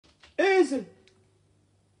Easy.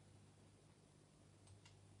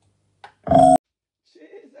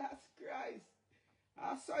 Jesus Christ.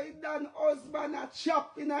 I saw it done husband a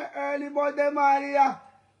chop in a early body man here.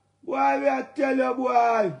 Boy, we a tell you,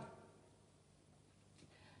 boy.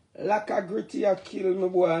 Like a gritty a kill me,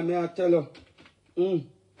 boy, me a tell you.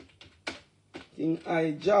 King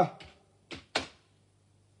Ija.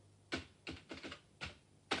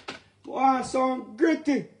 Want some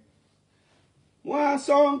gritty. Want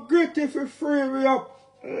some gritty for free me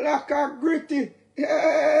up. Like a gritty.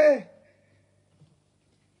 Hey.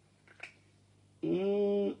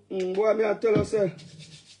 Boy, me a tell you, say,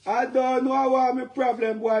 I don't know what my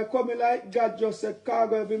problem, boy. Coming like God just said,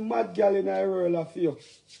 Khago every mad girl in the world of you.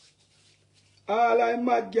 All I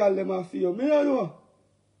mad girl them are for you. Me don't know.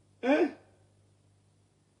 Eh?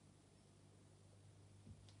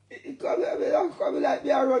 It come like me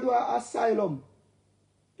a road to asylum.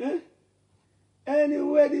 Eh?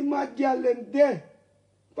 Anywhere the mad girl them there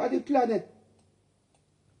for the planet.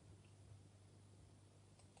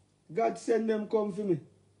 God send them come for me.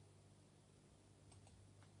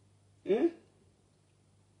 Eh?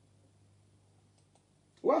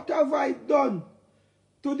 What have I done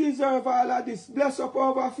to deserve all of this? Bless up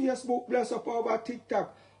over Facebook, bless up over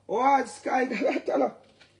TikTok. Oh, Sky, tell her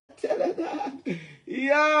that.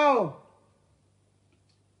 Yo!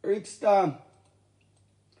 Rick Storm.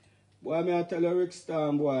 Boy, me I tell you, Rick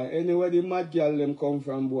Storm, boy. Anywhere the mad girl them come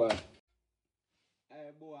from, boy.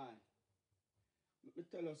 Hey, boy. Let me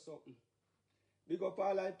tell you something. Big up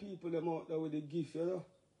all like people them out there with the gift, you know.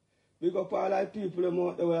 Big up all like people them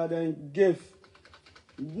out there with the gift.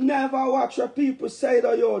 Never watch what people say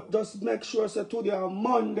to you. Just make sure say today on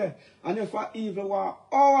Monday. And if I evil 1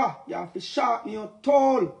 hour, you have to sharpen your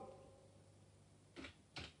tool.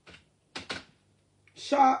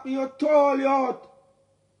 Sharpen your tool, you out.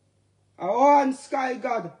 Around Sky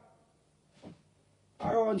God.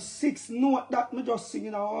 Around 6 notes that me just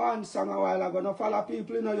singing a one song a while ago. No follow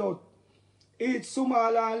people in the youth. Eat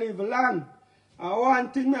small and live long. And one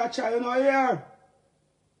thing me I try you know here.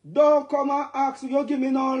 Don't come and ask me, you give me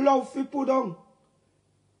no love for put down.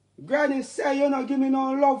 Granny say you not give me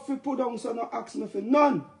no love for put down, so no ask me for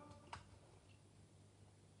none.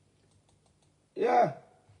 Yeah.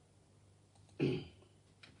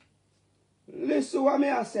 Listen what me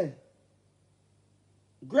I say.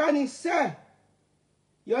 Granny say,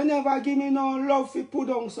 you never give me no love for put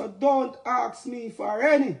down, so don't ask me for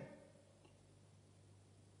any.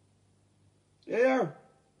 Yeah.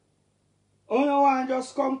 You know one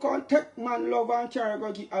just come take man love and carry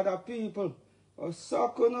go give other people. Or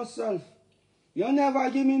suck on yourself. You never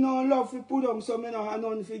give me no love for put on, so me no have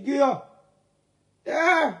none for give you.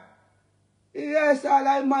 Yeah. Yes, all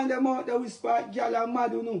I man them out there whisper girl and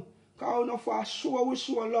mad you know. Cause you know for sure we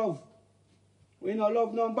show love. We no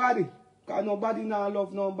love nobody. Cause nobody now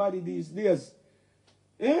love nobody these days.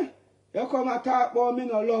 Eh? You come and talk about me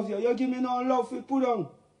no love you. You give me no love for put on.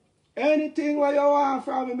 Anything where you want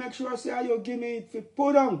from me, make sure say you give me it for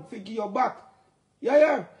put on, for give you back. Yeah,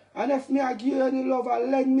 yeah. And if me I give you any love, I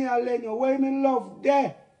lend you. Where me love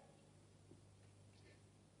there?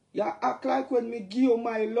 You act like when me give you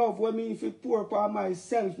my love, when me if it pour upon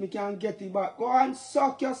myself, me can't get it back. Go and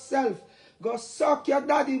suck yourself. Go suck your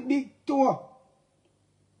daddy big toe.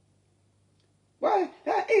 Why?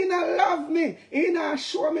 He not love me. He not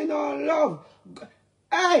show me no love.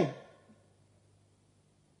 Hey!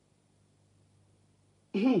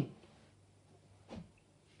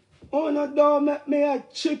 Oh no, don't make me a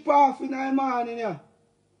chip off in the morning, yeah.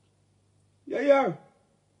 You hear?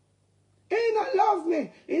 He not love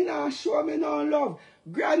me. He not show me no love.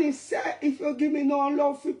 Granny said if you give me no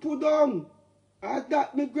love, you put down. And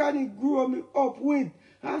that me granny grew me up with.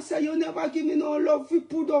 And say you never give me no love, you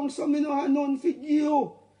put down, so me no have none for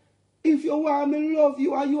you. If you want me love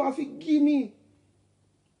you, and you have to give me.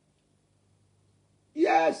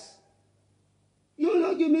 Yes. You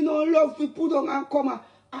don't give me no love for put on and come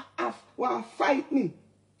and fight me.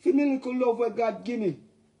 For me little love where God give me.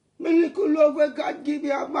 Me little love where God give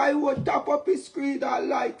me and my word tap up his screen and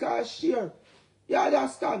like and share. You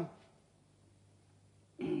understand?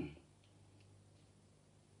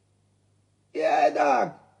 Yeah,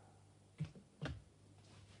 dog.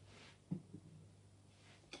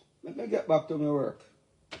 Let me get back to my work.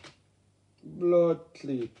 Blood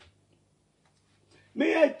clean.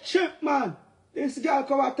 Me a chip, man. This girl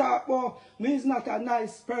come and talk about me is not a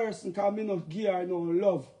nice person because me not give her no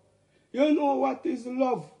love. You know what is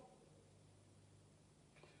love?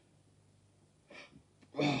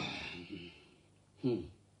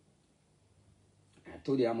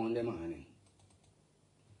 Today I'm on the morning.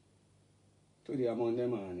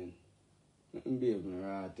 Nothing behave me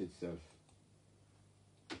right itself.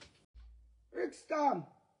 Rick Storm,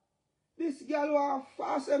 this girl want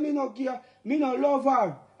fast and me no give, me no love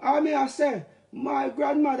her. And me I say, my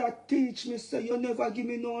grandmother teach me say you never give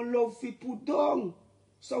me no love fi put down.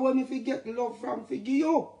 So when me get love from fi give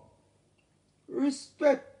you.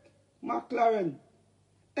 Respect, McLaren.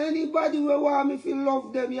 Anybody who want me to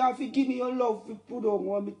love them, you have to give me your love to put on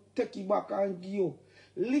when me take it back and give you.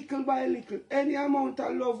 Little by little, any amount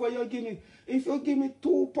of love where you give me. If you give me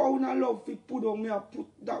 2 pounds of love to put on me, I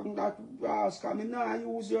put down that brass, because I not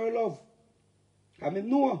use your love. I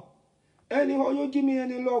know. Anyhow you give me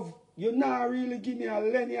any love, you not really give me a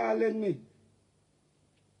lend me.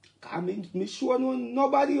 Because me sure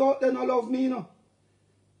nobody out there no love me, no.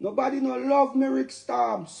 Nobody no love me, Rick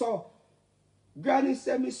Storm. So, Granny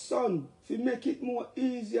say me son, fi make it more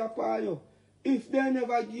easier for you. If they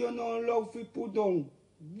never give you no love fi put down,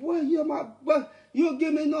 well, you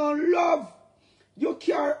give me no love. You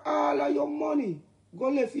carry all of your money. Go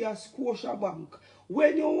left your Scotia Bank.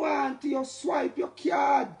 When you want, you swipe your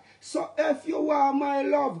card. So if you want my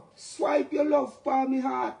love, swipe your love for me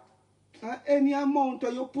heart. And any amount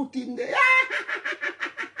you put in there.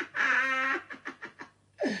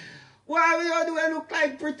 Why we don't do it look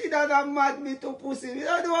like pretty that a mad me to pussy? We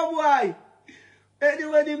don't know why.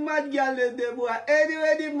 Anyway, the mad girl them there, boy.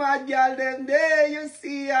 Anyway, the mad girl them there, you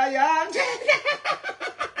see I am.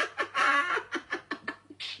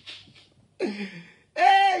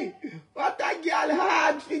 Hey, what a girl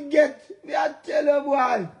hard to get. Me I tell you,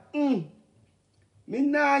 boy. Me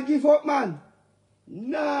nah give up, man.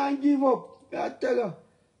 Nah give up. Me I tell you.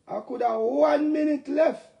 I could have 1 minute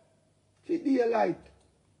left for daylight.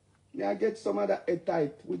 Me I get some of that head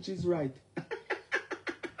tight, which is right.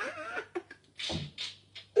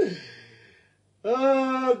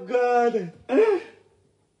 Oh, God.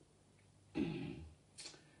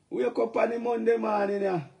 Wake up on the Monday morning,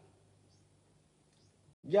 yeah.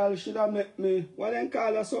 Girl should have met me. What then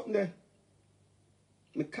call her something there?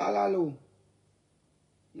 Me callaloo.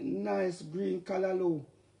 Nice green callaloo.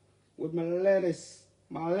 With my lettuce.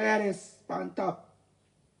 My lettuce on top.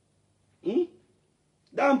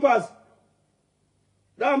 Dampers.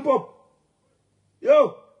 Damp up.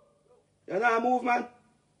 Yo. You know how to move, man?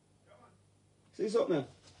 See something?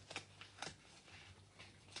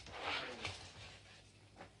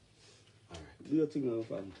 Alright. Do your thing now,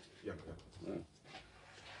 fam. Yeah. Alright.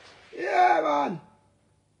 Yeah, man.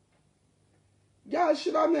 Y'all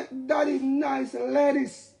should have met daddy nice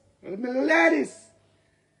lettuce. Lettuce.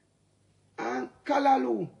 And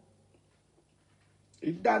callaloo.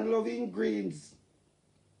 If Dan loving greens.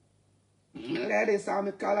 Lettuce and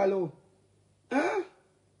my callaloo. Huh?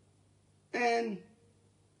 And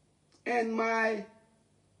my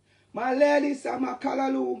lettuce and my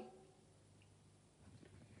callaloo.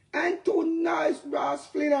 And 2 nice brass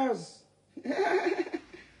flitters.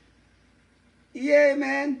 Yeah,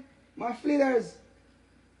 man. My flitters.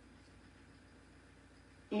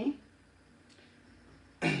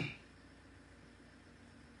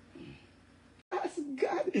 That's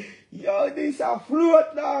God. Yo, this a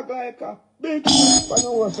float dog like a big fish on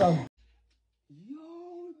the water.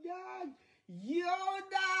 Yo, dog. Yo,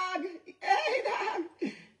 dog. Hey, dog.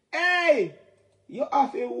 Hey. You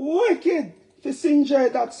have a wicked to sing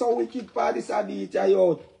that so wicked for this a beat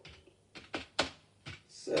out.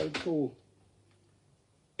 Sell too.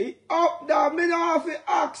 It up there. Me not have to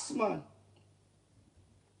ask, man.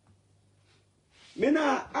 Me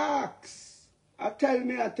not ask. I tell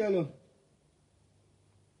you.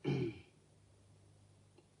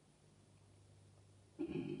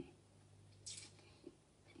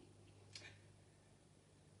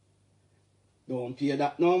 Don't pay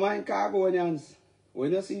that no mind, Khagonians.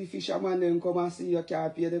 When you see fishermen them come and see you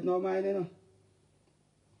can't pay them no mind, you know.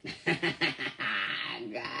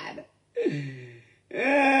 God.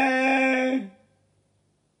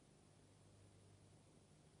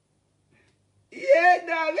 Yeah,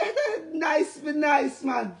 dog. Nice,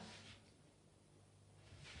 man.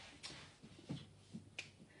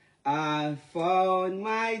 I found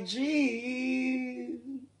my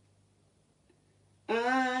dream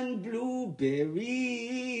and blueberry.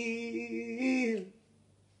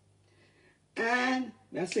 And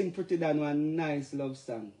I sing pretty down one nice love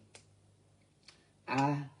song.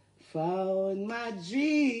 I found my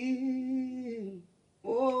dream,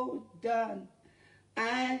 oh, Dan,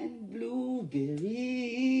 and blueberries.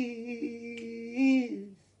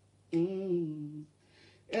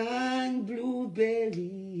 And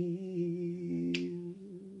blueberries.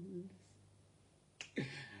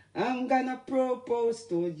 I'm gonna propose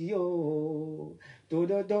to you. Do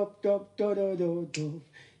do do do do do do do.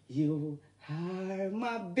 You are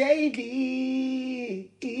my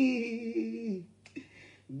baby.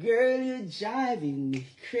 Girl, you're driving me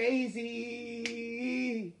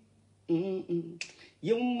crazy.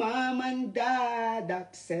 Your mom and dad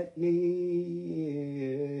accept me.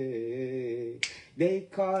 They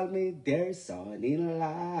call me their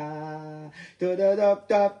son-in-law.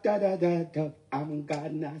 Da-da-da-da-da-da-da. I'm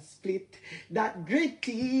gonna split that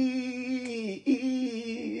gritty.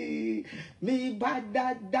 Me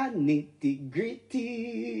bada da nitty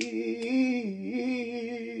gritty.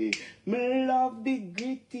 Me love the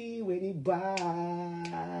gritty when it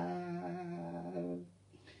bad.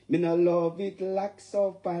 Me no love it like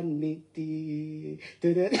soap and nitty.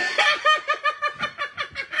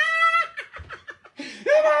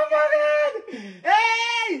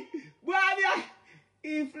 Hey! Boy,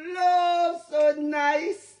 if love's so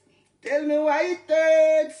nice, tell me why it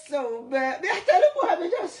hurts so bad. Me I tell you,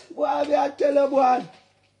 boy, me I tell you, boy.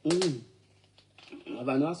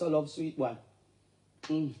 I know so love sweet, boy.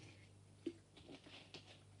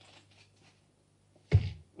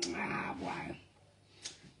 Ah, boy.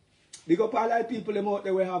 Big up all the people them out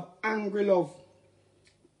there we have angry love.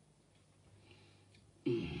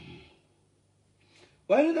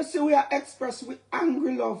 When you see we are expressed with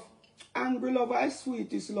angry love is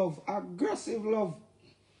sweetest love, aggressive love.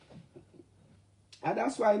 And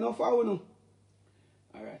that's why enough I know.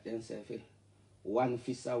 Alright, then say one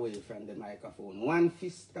fist away from the microphone. One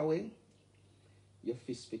fist away. Your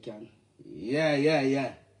fist pecan.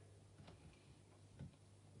 Yeah.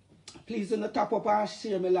 Please don't tap up and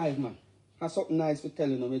share my life, man. That's something nice for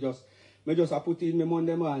telling you. Me just put in my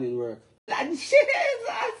Monday morning work. Like Jesus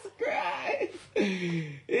Christ.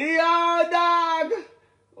 Yo, dog.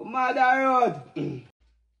 Mother road.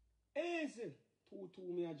 Easy.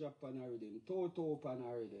 2-2 me a drop on a rhythm. 2-2 on a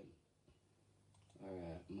rhythm.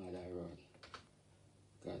 Alright, mother road.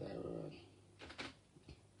 Mother road.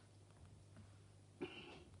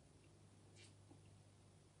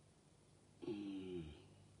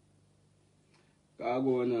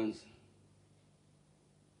 Khago and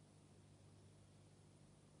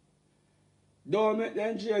don't make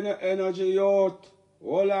them drain your energy out.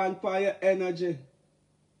 Hold on for your energy.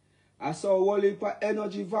 I saw a whole heap of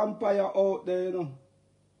energy vampire out there, you know.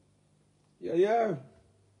 Yeah.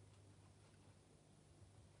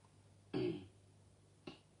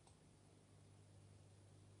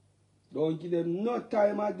 Don't give them no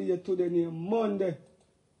time of day today near Monday.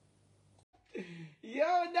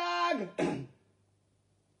 Yo, dog!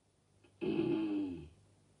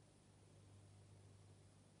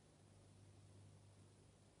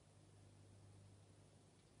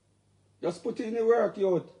 Just put in the work,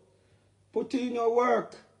 youth. Put in your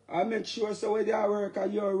work. And make sure so when you work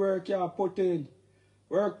and your work you put in.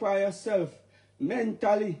 Work by yourself.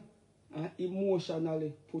 Mentally and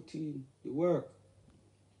emotionally put in the work.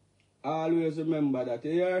 Always remember that,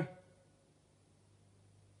 you hear?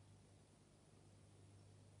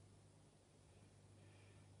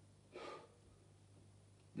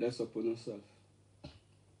 Bless up on yourself.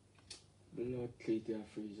 The Lord treat you and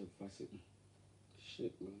freeze up for something.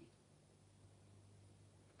 Shit, man.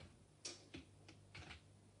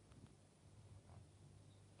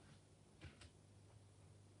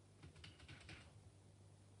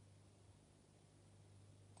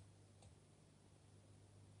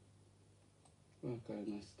 What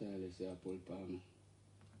kind of style is your pull for me?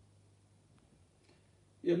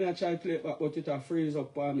 You may try to play it back, but it will freeze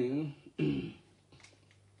up for me, you know?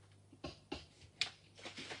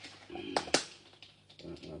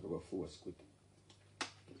 I'm going to force quick.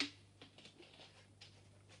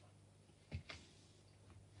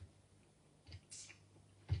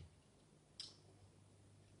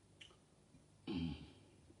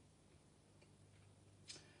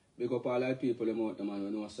 Big up all the people them out there, man,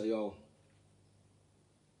 who know say, yo,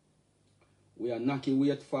 we are knocky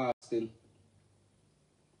weight fasting.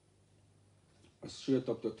 Straight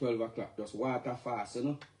up to 12 o'clock, just water fast, you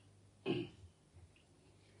know.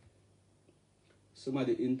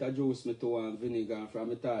 Somebody introduced me to one vinegar, and from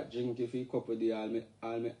me thought drink if a cup of the all me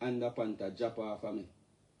underpants drop off of me.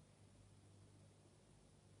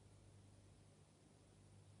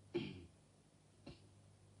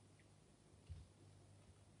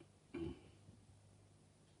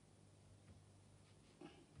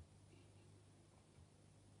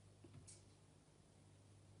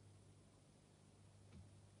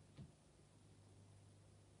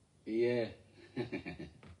 Yeah.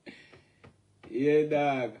 Yeah,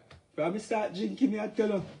 dog. From me start drinking, me I tell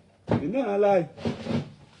you. You know I lie.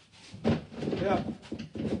 Yeah.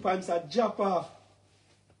 Pants are drop off.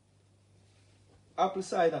 Apple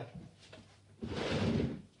cider.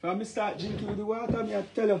 From me start drinking with the water, me I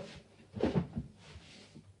tell you.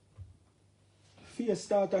 face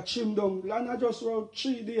start to trim down. Lana just around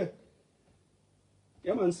 3 days.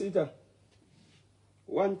 Yeah, man, see that?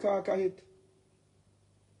 One cork a hit.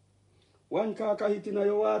 One cork a hit in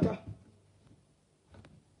your water.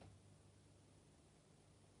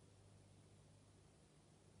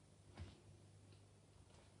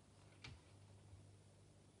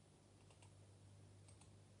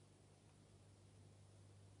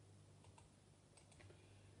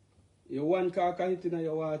 You one cork a hit in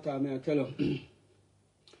your water, may I tell you.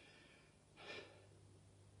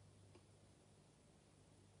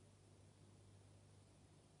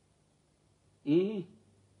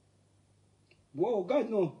 Whoa, God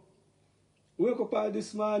no. Wake up all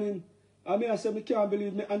this morning, and I say, I can't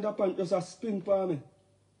believe my underpants just a spin for me.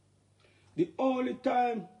 The only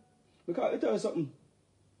time, because I tell you something,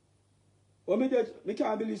 when I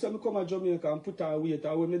can't believe I come to Jamaica and put on weight,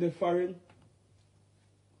 and when I dey foreign,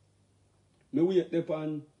 my weight dey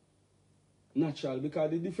on natural, because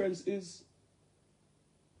the difference is,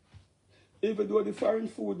 even though the foreign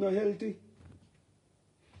food not healthy,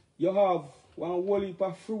 you have one whole heap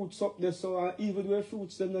of fruits up there, so even though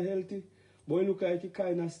fruits them not healthy, but it look like it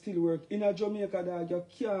kind of still work. In a Jamaica, dog, you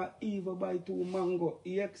can't even buy 2 mango.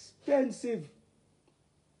 It's expensive.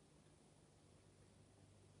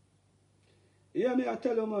 You hear me? I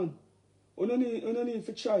tell you, man, you don't need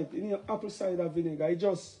to try it. You need apple cider vinegar.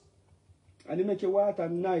 And it make your water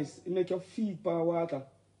nice. It make your feet pour water.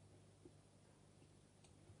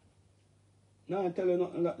 Now I tell you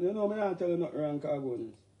nothing. You know me, I tell you nothing wrong, Khago.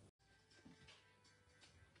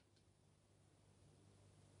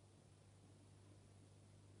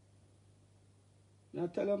 I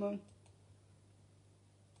tell you, man.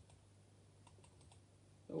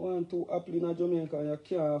 You want 2 apples in Jamaica and you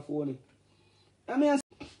can't afford it. I mean,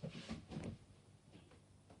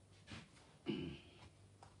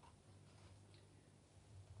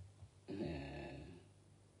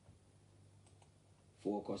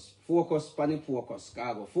 Focus on the focus,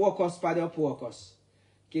 Khago. Focus on the focus.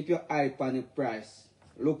 Keep your eye on the price.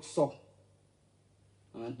 Look so.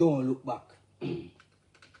 And don't look back.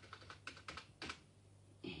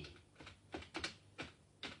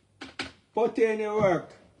 Put in your work.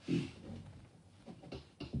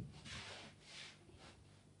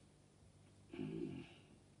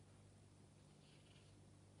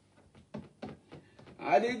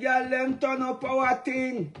 And the girl them turn up our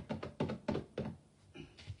thing.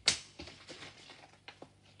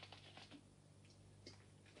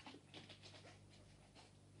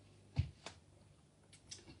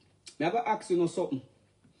 Never ask you something.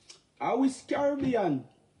 How is Caribbean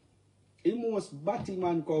the most batty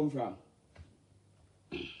man come from?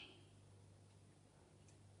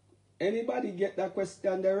 Anybody get that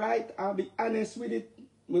question the right and be honest with it?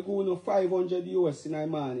 We go no 500 US in a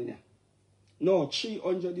morning. No,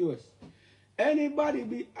 300 US. Anybody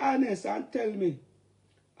be honest and tell me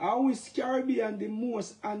how is Caribbean the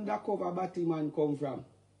most undercover batty man come from?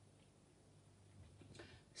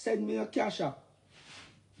 Send me a cash app.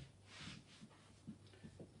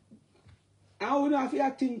 I would have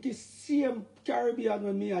to think it's same Caribbean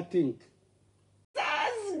when me I think.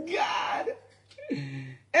 That's God.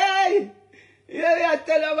 Hey! Yeah,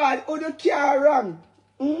 tell you man, who the car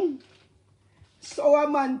wrong? So a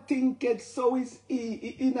man think it, so is he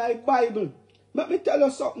in a Bible. Let me tell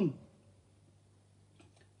you something.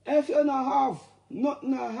 If you don't have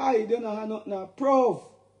nothing to hide, you don't have nothing to prove.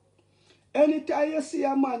 Anytime you see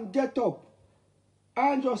a man get up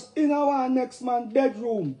and just in our next man's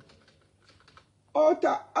bedroom, out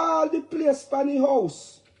of all the place for the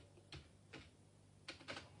house,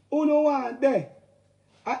 who no one there,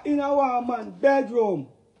 in our man's bedroom.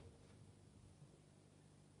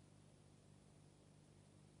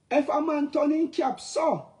 If a man turn in cap,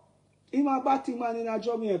 so, him a batty man in a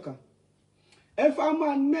Jamaica. If a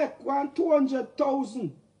man make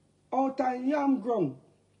 200,000 out of yam ground,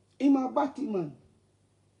 him a batty man.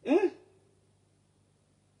 Eh?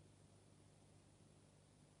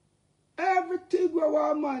 Everything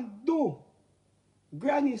what a man do,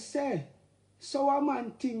 Granny say, so a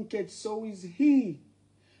man think it, so is he.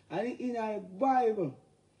 And in a Bible,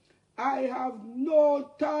 I have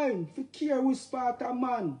no time to care which part a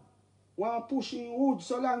man want pushing wood,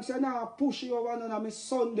 so long as you not pushing over none of my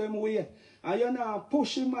son them way, and you not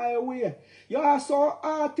pushing my way. You are so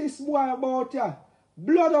artist boy about ya.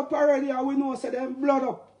 Blood up already, and we know say them blood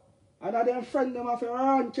up. And that them friend them have to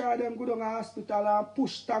run carry them go down to the hospital and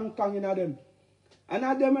push tang in them. And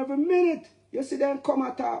at them every minute, you see them come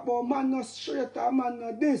and talk about man not straight or man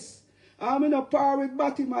not this. I'm in a par with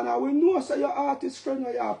Batman, and we know say your artist friend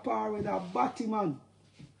or you're par with a Batman.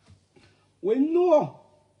 We know.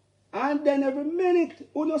 And then every minute,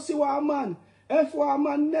 you don't see what a man, If one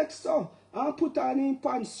man next to and put on him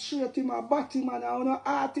pants straight him a body man and no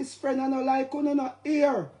artist friend and no like uno no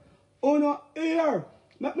ear. Uno ear.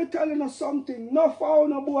 Let me tell you something. No for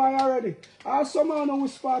no boy already. Or some man who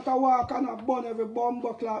start to walk and a bun every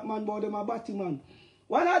bumbo clock man but them a body man.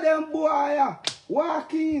 One of them boy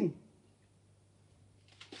walk in.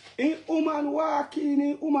 In woman walk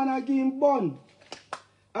in woman a give him bun.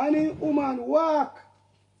 And in woman walk.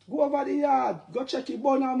 Go over the yard. Go check the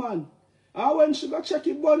bunner man. And when she go check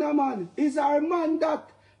the bunner man, is her man that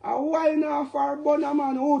a wine off her bunner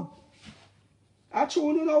man hood. I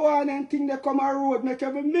true you know one and thing they come a road make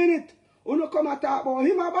every minute. You know come a talk about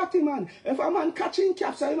him a batty man. If a man catching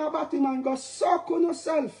caps him a batty man go suck on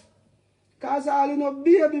yourself. Cause all you know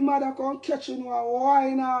baby mother come catch you know a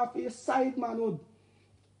wine off your side man hood.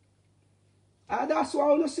 And that's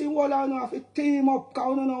why you see all you know have to team up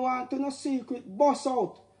cause you don't want to no secret bust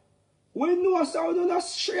out. We know so you not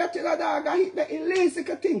straight to the dog and hit the lazy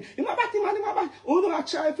thing. Him a batty man, him a batty. You know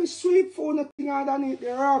try to sweep for nothing underneath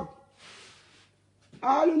the rug.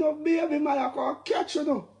 All you know baby mother can catch you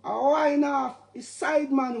know. A wine off his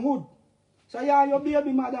side man hood. So yeah, your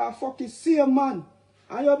baby mother fuck his same man.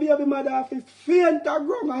 And your baby mother have to faint a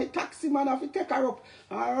ground and the taxi man have to take her up.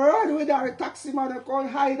 And run with her, the taxi man come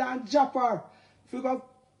hide and jump her. If you go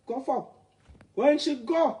fuck. When she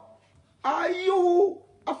go, are you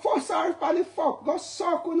a force her for the fuck? Go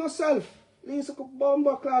suck on yourself. Listen to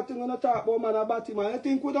bumbo clout thing when you talk about man a batty man. You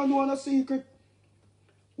think we don't know no secret?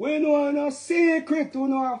 We know no secret, we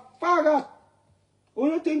know a faggot. We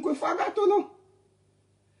don't think we faggot, you know?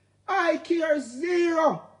 I care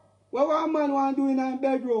zero what one man want to do in a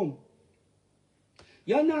bedroom.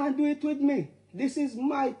 You not do it with me. This is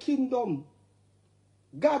my kingdom.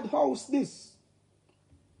 God house this.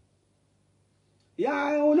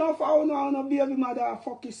 Yeah, you know for you know no baby mother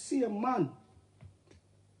fuck the same man.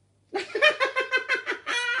 God.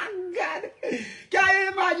 Can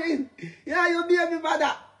you imagine? Yeah, you baby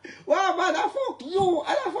mother. What mother fuck you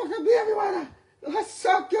and I fuck the baby mother. You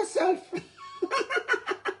suck yourself.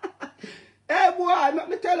 Hey boy, let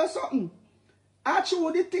me tell you something. I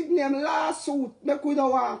chose the thing named lawsuit. Make we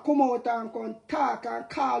don't want to come out and come talk and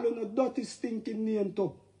call you no dirty stinking name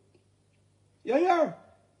too. You hear?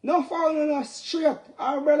 No following us straight.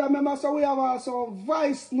 Our brother remember so we have also a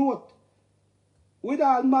voice note. With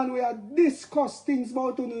our man we have discussed things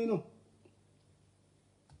about you know.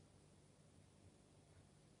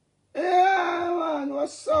 Yeah man, you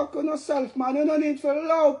suck on yourself man. You don't need to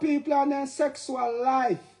allow people on their sexual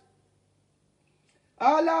life.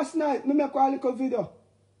 Last night, I make a little video.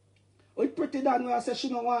 With pretty Dan where I say she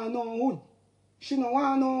don't want no wood. She don't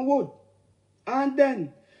want no wood. And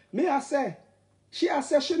then, me I say, she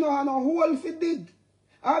don't want no hole for dig.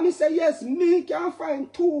 And me say, yes, me can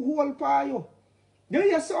find 2 holes for you. Then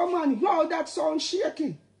you say, oh man, wow, that sound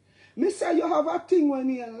shaky. Me say, you have a thing when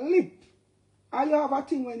you lip. And you have a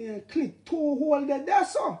thing when you click. 2 holes there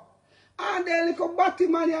so. And then little batty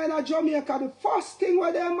man here in Jamaica, the first thing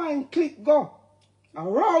where their mind click go.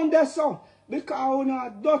 Around there so. Because you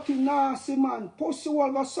know dirty nasty man. Pussy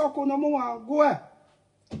will go suck on the and go.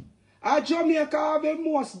 A Jamaica have the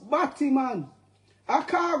most batty man. A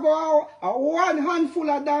Khago a one handful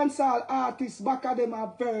of dancehall artists back of them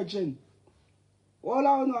a virgin. All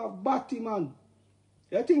I know a batty man.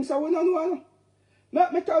 You think so we don't know?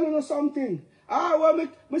 Let me tell you something. When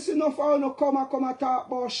me see no for no come and talk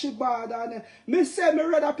about Shibada and me say me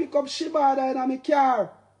rather pick up Shibada in my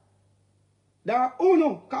car. That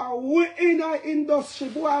uno, cause we in the industry,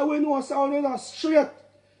 boy, we know so we know straight.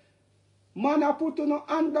 Man a put no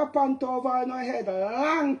underpant over no head a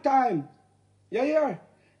long time. You hear?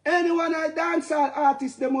 Anyone a dancehall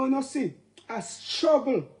artist them will not see a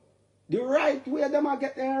struggle. The right way them a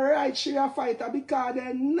get their right share fighter because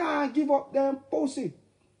they not give up them pussy.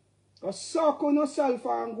 So suck on yourself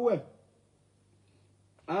and go. And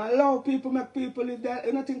allow people make people live there.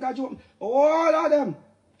 You don't think I joke? All of them.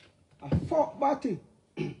 A fuck batty.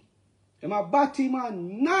 Them a batty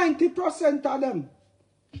man. 90% of them.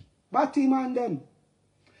 Batty man them.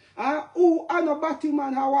 And who are no batty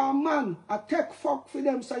man, how a man, a take fuck for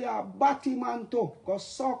them, so you a batty man too. Go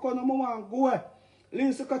suck on the mama and go.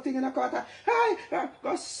 Listen to thing in the quarter. Hey,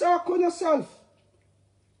 go suck on yourself.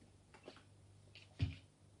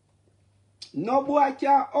 No boy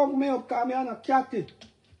can hug me up because I'm a catty.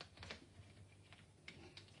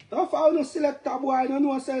 Don't follow no selector boy, no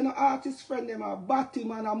know say no artist friend them a batty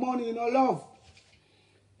man a money no love.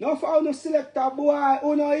 Don't follow no selector boy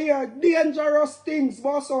who no hear dangerous things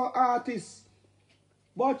about some artists.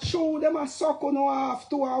 But show them a suck on off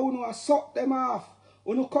too or no a suck them off.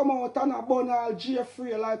 Who come out and a bun all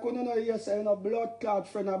Jeffrey like who no hear say no blood clot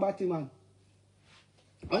friend a batty man.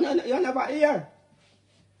 And you never hear.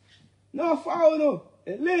 No foul, no.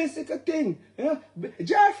 Listen to thing. You know?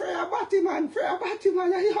 Jeffrey Batman,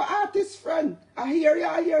 you're your artist friend. I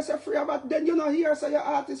hear say free about then you know hear say your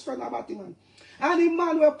artist friend a Batman. And the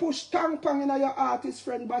man will push tongue pang in your artist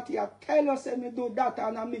friend, but he tell us me do that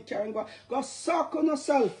and I make and go suck on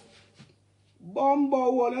yourself.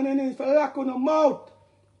 Bumbo one and then if you lock on your mouth.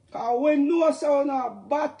 Cause when no say on a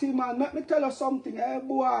Batman, let me tell you something, hey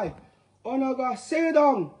boy. You go sit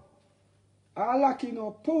down. I like you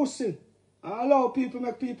know pussy. I allow people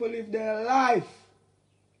make people live their life.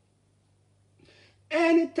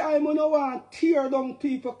 Anytime you want to tear down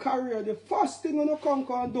people's career, the first thing you come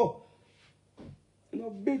and do, you know,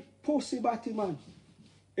 big pussy Batman.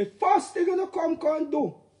 The first thing you come and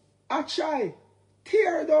do, I try,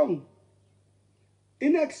 tear down. The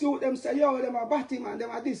next youth them say, yo, them a Batman, them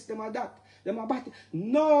a this, them a that, them a Batman.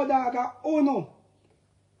 No, dog, oh no.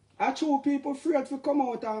 I true people afraid to come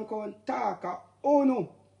out and come and talk, oh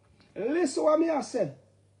no. Listen what me I say.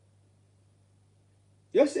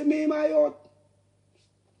 You see me, my youth?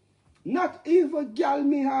 Not even girl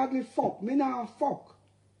me hardly fuck. Me not fuck.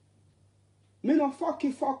 Me no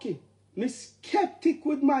fucky. Me skeptic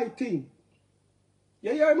with my thing.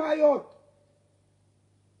 You hear my youth?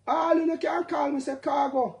 All you can call me say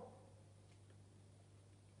Khago.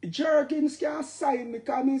 Jerkins can sign me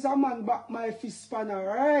because me is a man back my fist pan a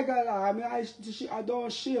regular. I don't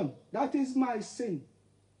shame. That is my sin.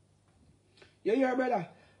 You hear, brother?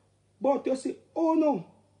 But you see, oh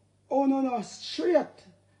no, straight.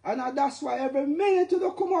 And that's why every minute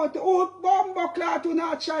you come out, the old bomber cloth to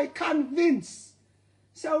not try convince.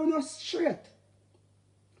 So no straight.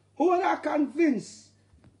 Who not convince?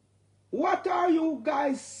 What are you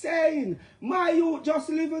guys saying? My youth just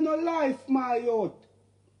living a life, my youth.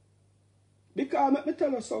 Because let me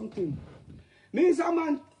tell you something. Me is a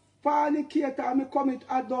man fornicator and me commit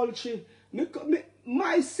adultery.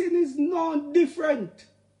 My sin is not different.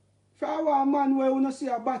 For a man where you don't see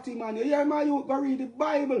a Batman, you hear my youth go read the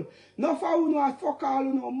Bible. No for you know fuck all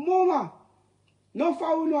you know mama. No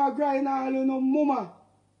for you know grind all you know mama.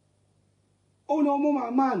 Oh no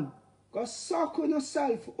mama man. Go suck on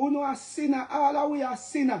yourself. You know a sinner. All the way a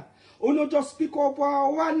sinner. You know just pick up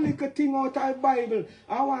one little thing out of the Bible.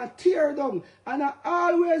 I want to tear down. And I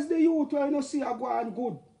always the youth where you don't see a go on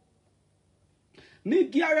good. Me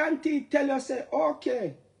guarantee tell you say,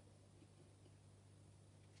 okay.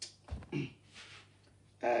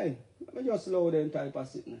 Hey, let me just slow down type of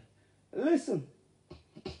sitting. Listen.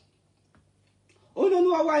 You don't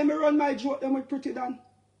know why me run my joke them with Pretty Dan?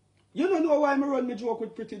 You don't know why me run my joke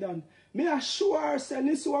with Pretty Dan? Me assure her say,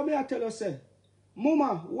 listen what me I tell you say.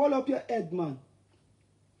 Mama, hold up your head, man.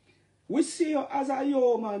 We see you as a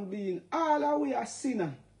human being. All the way a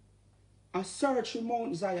sinner. And search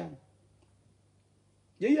Mount Zion.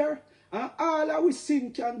 You hear? And all our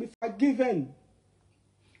sin can be forgiven.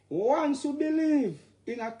 Once we believe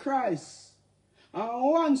in a Christ, and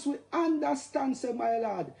once we understand, say my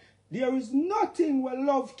Lord, there is nothing where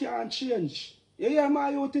love can change. You hear my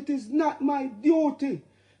youth? It is not my duty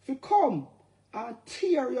to come and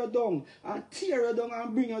tear you down,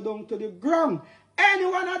 and bring you down to the ground. Any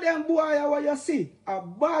one of them boy what you see, a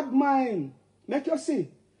bad mind, make you see.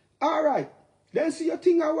 All right, then see your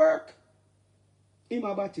thing at work. Him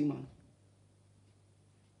a batty man.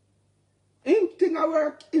 Him thing a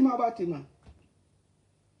work, him a batty man.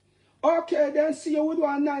 Okay, then see you with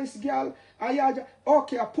one nice girl, and you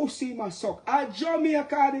okay, a pussy him a suck. A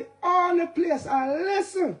Jamaica the only place, and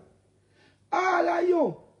listen, all of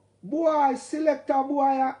you, boy, selector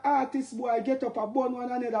boy, artist boy, get up a bun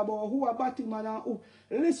one another, but who a batty man and who.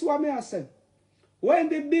 Listen what me I say. When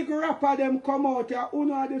the big rapper them come out, you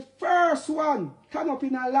know the first one turn up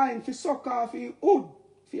in a line for suck off your hood,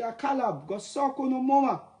 for your collab, go suck on your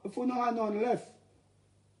mama if you don't have none left.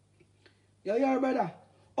 You hear, brother?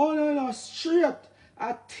 Oh no, straight.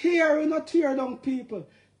 I tear down people.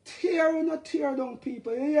 Tear down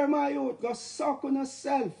people. You hear my youth? Go suck on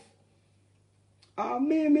yourself. And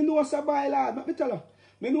me know so by lad. Let me tell you.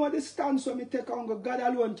 Me know the stance when me take on God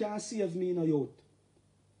alone can save me in a youth.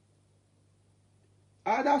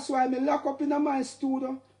 And that's why me lock up in my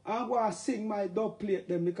studio and go and sing my dub plate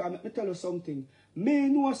them, because let me tell you something. Me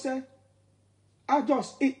know say I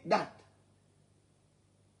just eat that.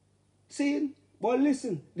 See? But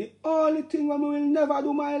listen, the only thing we will never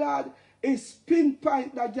do, my lad, is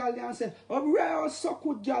pinpoint that girl and say, oh, real suck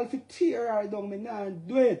with girl for tear her down, me not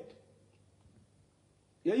do it.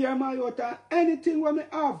 You hear my youth? Anything we me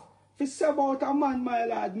have for say about a man, my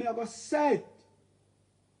lad, me go say it.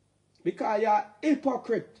 Because you're a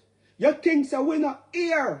hypocrite. You think so we not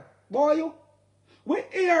here, boy you? We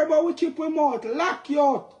hear but we keep our mouth lock you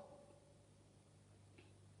out.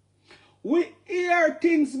 We hear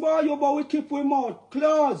things about you but we keep our mouth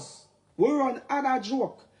closed. We run other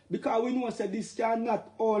joke because we know that this can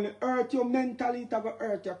not only hurt your mentally, it will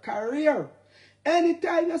hurt your career.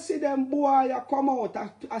 Anytime you see them boy you come out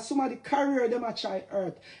as somebody career them a try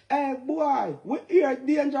hurt. Hey boy, we hear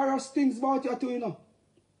dangerous things about you too, you know.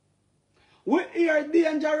 We hear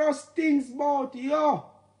dangerous things about you.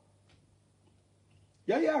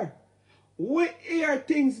 You hear? We hear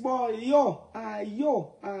things about you and you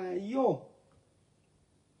and you.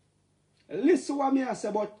 Listen what me I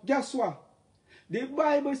say, but guess what? The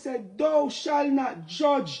Bible said, thou shalt not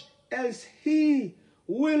judge, else he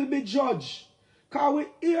will be judged. Because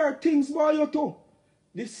we hear things about you too.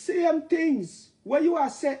 The same things where you are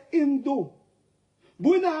say him do.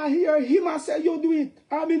 We not hear him and say you do it.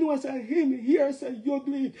 I mean we say him here say you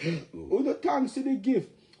do it. With the thanks to the gift.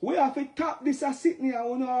 We have to tap this a sitting here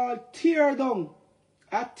and all tear down.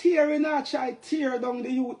 A tearing a try tear down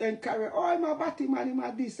the youth and carry. Oh, I'm a batty man, I'm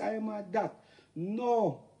a this, I'm a that.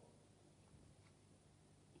 No.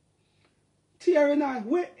 Tearing a,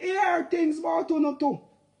 we hear things about you too.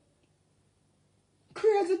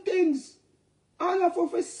 Crazy things. Enough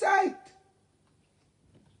of a sight.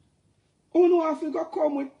 You know have to go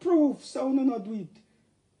come with proof so you not do it.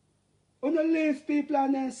 You don't leave people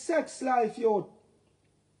and their sex life out.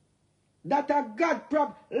 That a God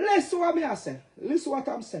problem. Listen what me I say. Listen what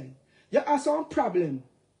I'm saying. You have some problem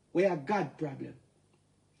where a God problem.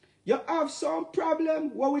 You have some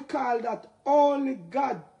problem what we call that only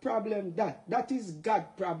God problem. That is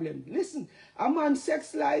God problem. Listen, a man's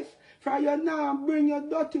sex life, from you now bring your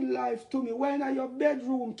dirty life to me. When in your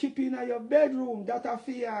bedroom, keep in your bedroom, that a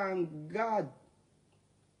fear and God.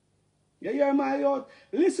 You hear my youth?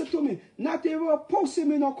 Listen to me. Not even pussy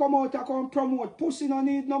me no come out and come promote. Pussy no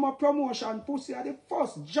need no more promotion. Pussy are the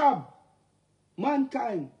first job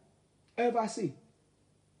mankind ever see.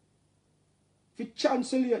 We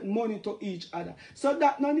translate money to each other. So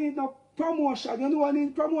that no need no promotion. You know what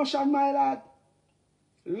need promotion, my lad?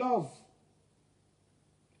 Love.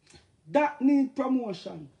 That need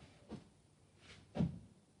promotion.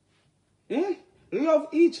 Eh? Love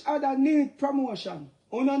each other need promotion.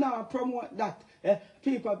 You know now promote that.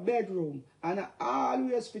 People bedroom. And I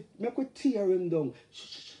always fit, make we tear him down.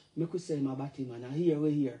 Make we say my body man. And here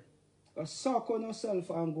we here. Suck on yourself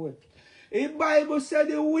and go. The Bible said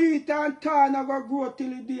the wheat and corn are going to grow till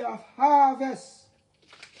the day of harvest.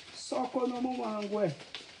 Suck on your mama and go.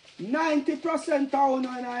 90% of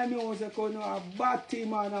us in our music you know a body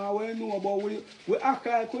man and we know, but we act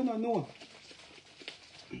like we don't know.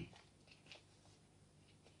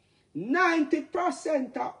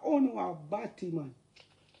 90% of us are body man.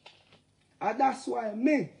 And that's why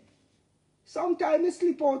me, sometimes I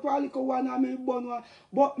sleep out while I go one and me burn one,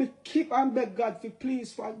 but me keep and beg God to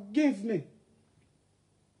please forgive me.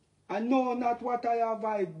 I know not what I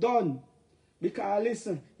have done. Because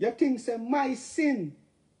listen, you think say my sin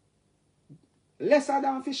lesser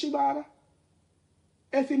than fishy bada?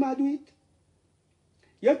 If him a do it?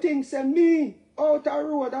 You think say me out a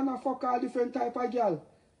road and I fuck all different type of girl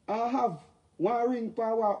and have one ring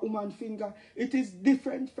for one woman finger? It is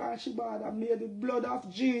different from Shibada. May the blood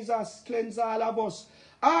of Jesus cleanse all of us.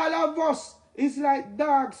 All of us is like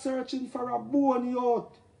dogs searching for a bone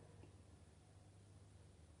out.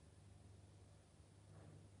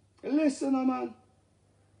 Listen, man.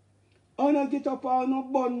 I don't get up on no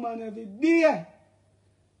bun man every day.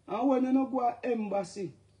 And when you go to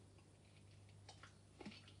embassy,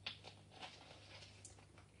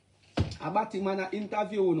 a batty man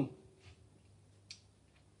interview you.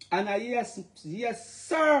 And yes,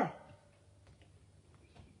 sir.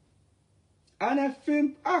 And if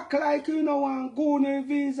him act like you know and go on a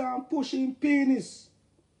visa and push him penis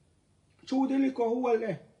through the liquor hole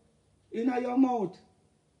there in your mouth,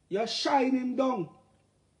 you shine him down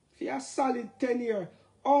for a solid 10 years,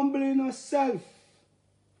 humbling yourself.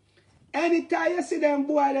 Anytime you see them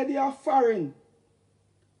boy that they are foreign,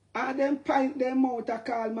 and them pint them out a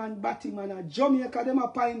call man batty man a Jamaica them a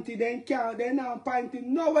pinty, they not pinty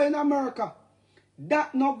nowhere in America.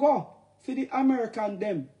 That no go for the American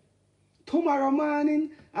them. Tomorrow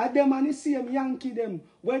morning, them and the same Yankee them,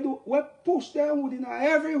 we push them wood in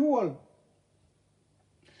every hole.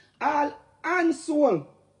 All and soul,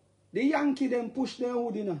 the Yankee them push them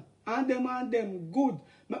wood in and them good.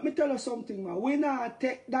 Let me tell you something, man. We not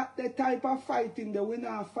take that the type of fighting that we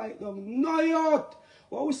not fight them. No youth.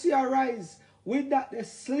 What we see arise with that the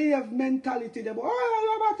slave mentality. They go,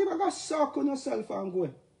 oh, you go suck on yourself and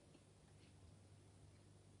go.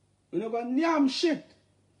 You know go nyam shit.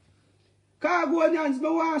 Khagonians, me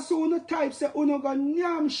want to see you type say you go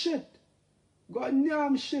nyam shit. Go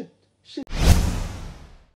nyam shit. Shit.